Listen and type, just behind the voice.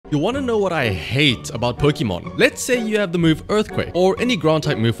You want to know what I hate about Pokemon? Let's say you have the move Earthquake, or any ground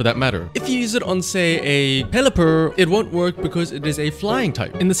type move for that matter. If you use it on, say, a Pelipper, it won't work because it is a flying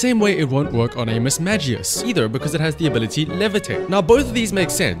type. In the same way, it won't work on a Mismagius either because it has the ability Levitate. Now, both of these make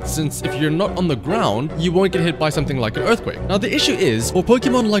sense, since if you're not on the ground, you won't get hit by something like an Earthquake. Now, the issue is, for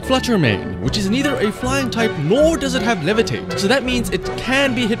Pokemon like Fluttermane, which is neither a flying type nor does it have Levitate. So that means it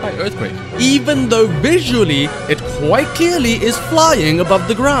can be hit by Earthquake, even though visually, it quite clearly is flying above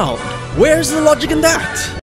the ground. Where's the logic in that?